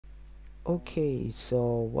Okay,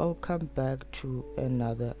 so welcome back to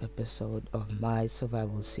another episode of my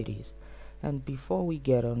survival series. And before we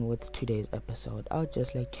get on with today's episode, I would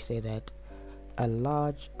just like to say that a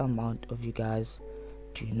large amount of you guys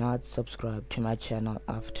do not subscribe to my channel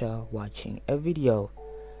after watching a video.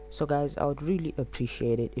 So guys, I would really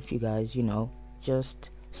appreciate it if you guys,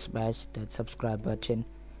 just smash that subscribe button.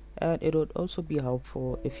 And it would also be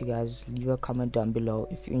helpful if you guys leave a comment down below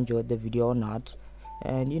if you enjoyed the video or not.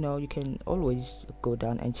 And you can always go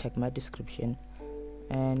down and check my description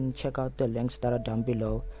and check out the links that are down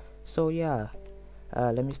below. So yeah,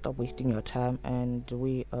 let me stop wasting your time, and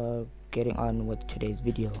we are getting on with today's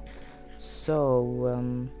video.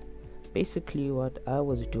 So basically what I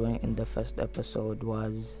was doing in the first episode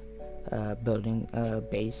was building a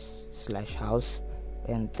base slash house,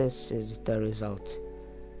 and this is the result.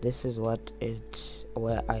 This is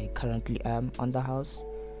where I currently am on the house.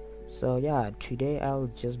 So yeah, today I'll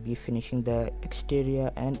just be finishing the exterior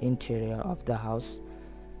and interior of the house,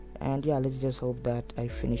 and yeah, let's just hope that I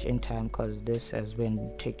finish in time, because this has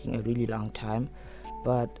been taking a really long time.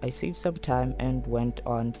 But I saved some time and went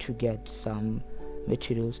on to get some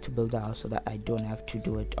materials to build the house so that I don't have to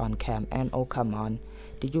do it on cam. And oh come on,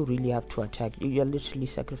 did you really have to attack? You're literally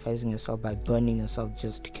sacrificing yourself by burning yourself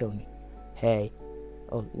just to kill me. Hey,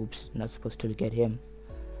 oh oops, not supposed to get him.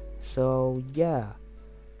 So yeah,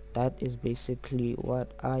 that is basically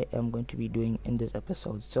what I am going to be doing in this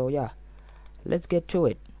episode. So yeah, let's get to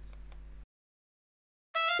it.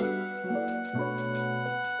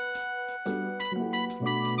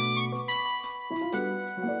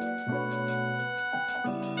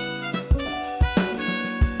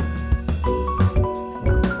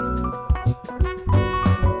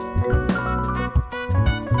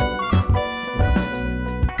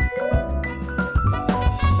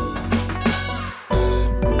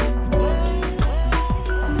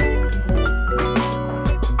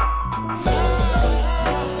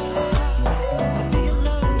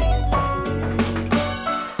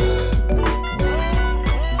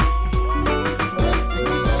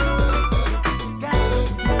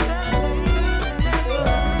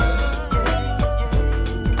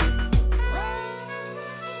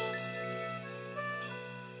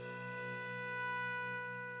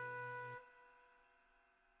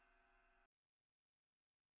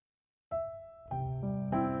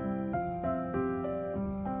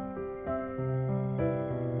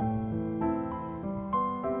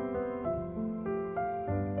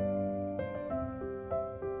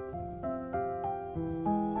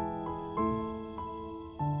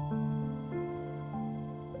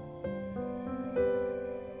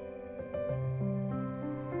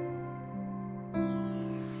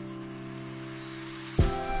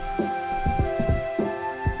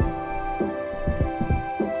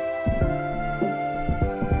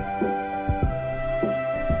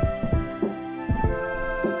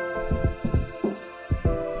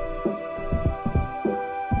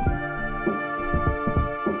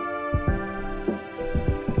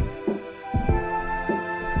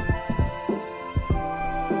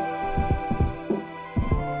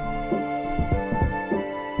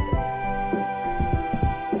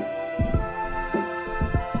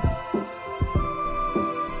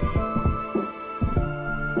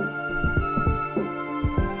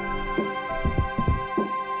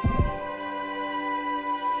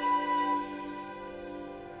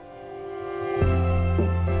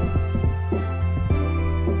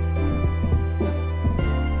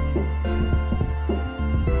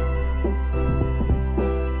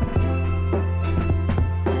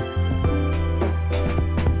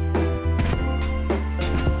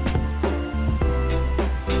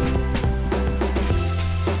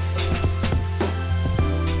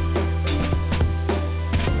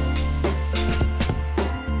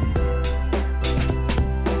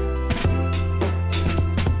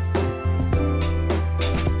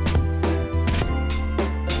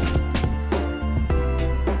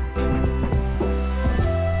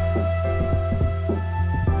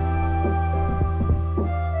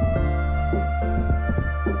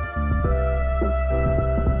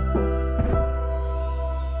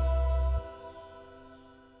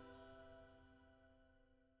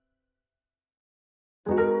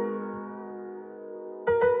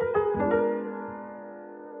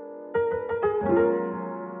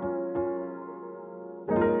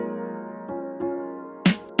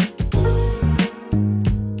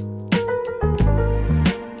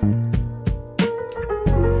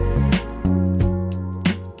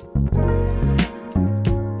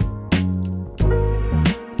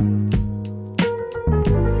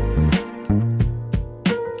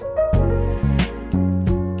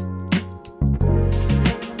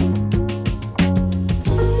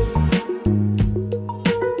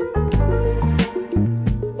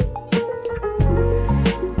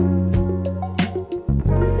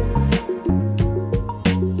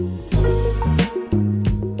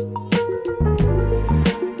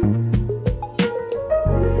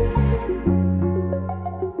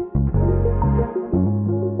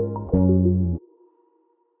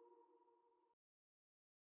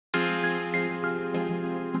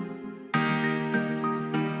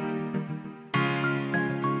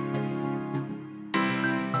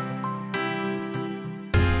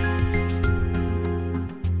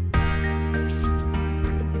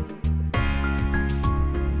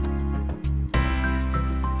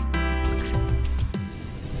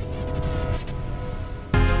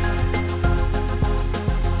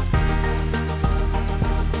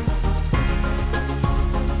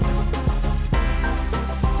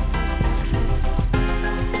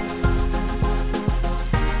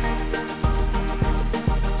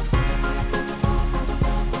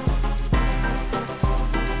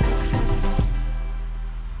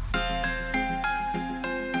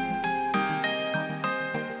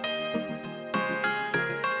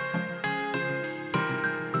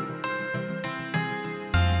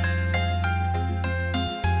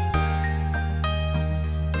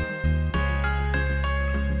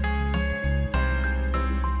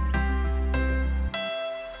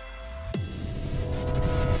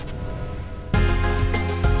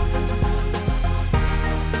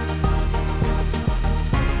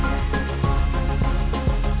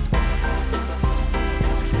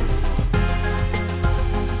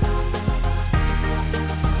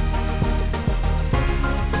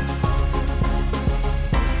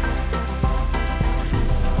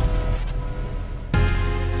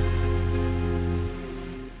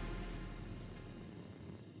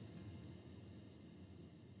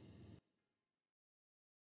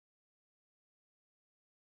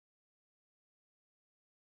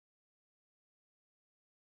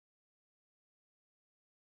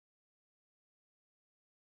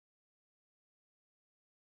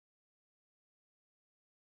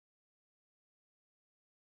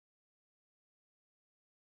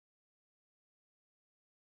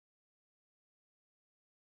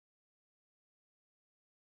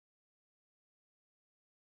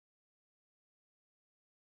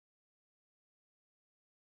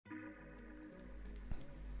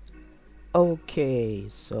 Okay,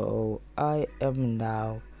 so I am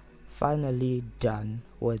now finally done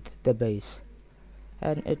with the base,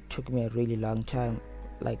 and it took me a really long time.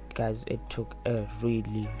 Like, guys, it took a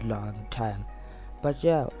really long time. But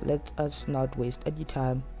yeah, let us not waste any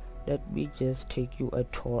time. Let me just take you a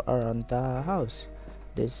tour around the house.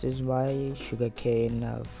 This is my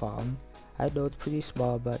sugarcane farm. I know it's pretty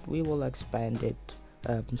small, but we will expand it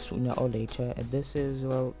sooner or later. And this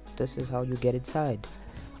is how you get inside.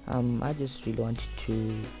 I just really wanted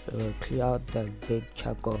to clear out the big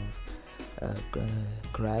chunk of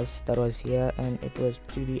grass that was here, and it was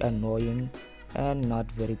pretty annoying and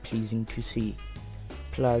not very pleasing to see.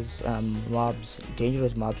 Plus,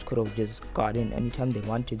 dangerous mobs could have just got in anytime they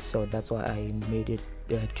wanted, so that's why I made it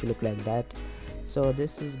to look like that. So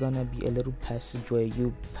this is gonna be a little passageway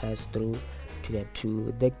you pass through to get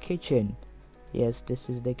to the kitchen. Yes, this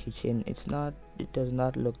is the kitchen. It does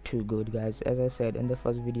not look too good, guys. As I said in the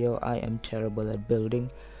first video, I am terrible at building,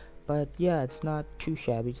 but yeah, it's not too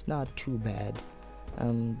shabby, it's not too bad.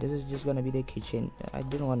 This is just gonna be the kitchen. I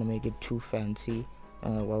didn't want to make it too fancy,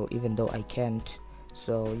 well, even though I can't.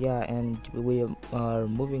 So yeah, and we are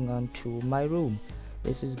moving on to my room.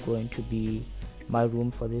 This is going to be my room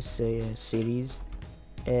for this series,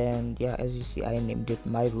 and yeah, as you see, I named it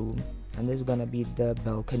my room, and this is gonna be the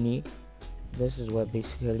balcony. This is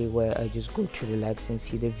basically where I just go to relax and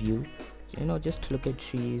see the view, just to look at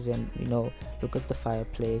trees and look at the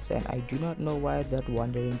fireplace. And I do not know why that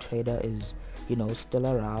wandering trader is still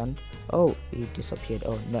around. Oh, he disappeared.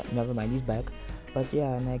 Oh, never mind, he's back. But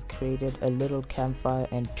yeah, and I created a little campfire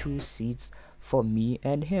and 2 seats for me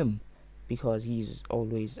and him, because he's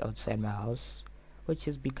always outside my house, which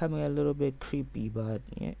is becoming a little bit creepy, but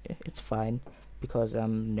yeah, it's fine because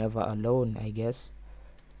I'm never alone, I guess.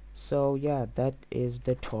 So yeah, that is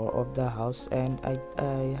the tour of the house, and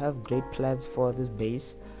I have great plans for this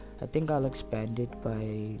base. I think I'll expand it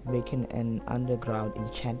by making an underground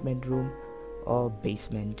enchantment room or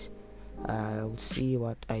basement. I'll see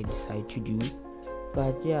what I decide to do.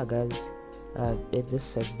 But yeah, guys,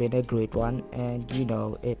 this has been a great one, and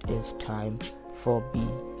it is time for me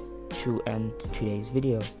to end today's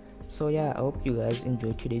video. So yeah, I hope you guys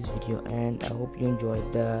enjoyed today's video, and I hope you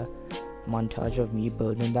enjoyed the montage of me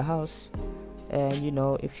building the house. And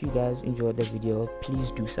if you guys enjoyed the video,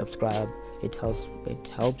 please do subscribe. It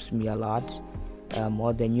helps me a lot,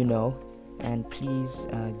 more than you know. And please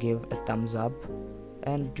give a thumbs up,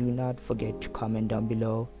 and do not forget to comment down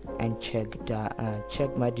below, and check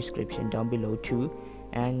my description down below too,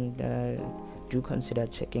 and do consider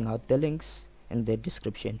checking out the links in the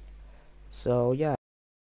description. So yeah.